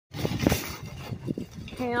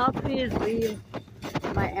can y'all please leave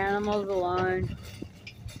my animals alone?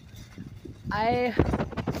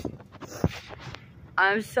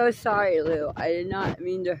 I'm so sorry, Lou. I did not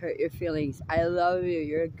mean to hurt your feelings. I love you.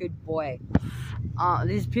 You're a good boy.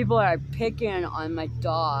 These people are picking on my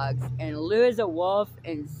dogs, and Lou is a wolf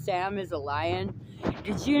and Sam is a lion.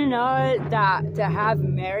 Did you know that to have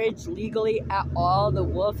marriage legally at all, the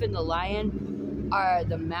wolf and the lion are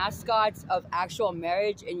the mascots of actual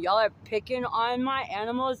marriage, and y'all are picking on my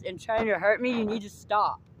animals and trying to hurt me? You need to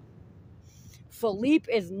stop.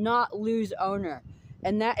 Philippe is not Lou's owner,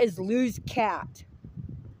 and that is Lou's cat.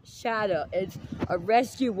 Shadow is a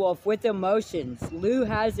rescue wolf with emotions. Lou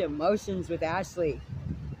has emotions with Ashley.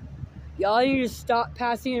 Y'all need to stop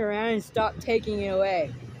passing it around and stop taking it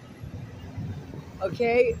away.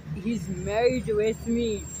 Okay? He's married with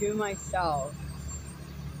me to myself.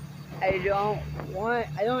 I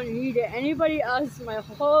don't need anybody else my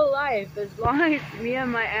whole life as long as me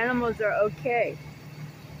and my animals are okay.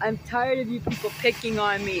 I'm tired of you people picking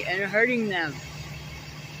on me and hurting them.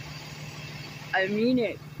 I mean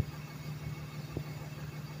it.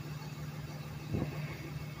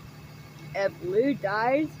 If Lou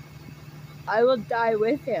dies, I will die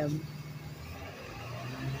with him.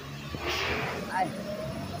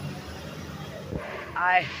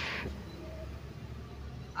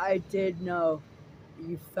 I did know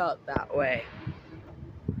you felt that way.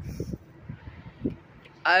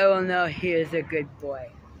 I will know he is a good boy.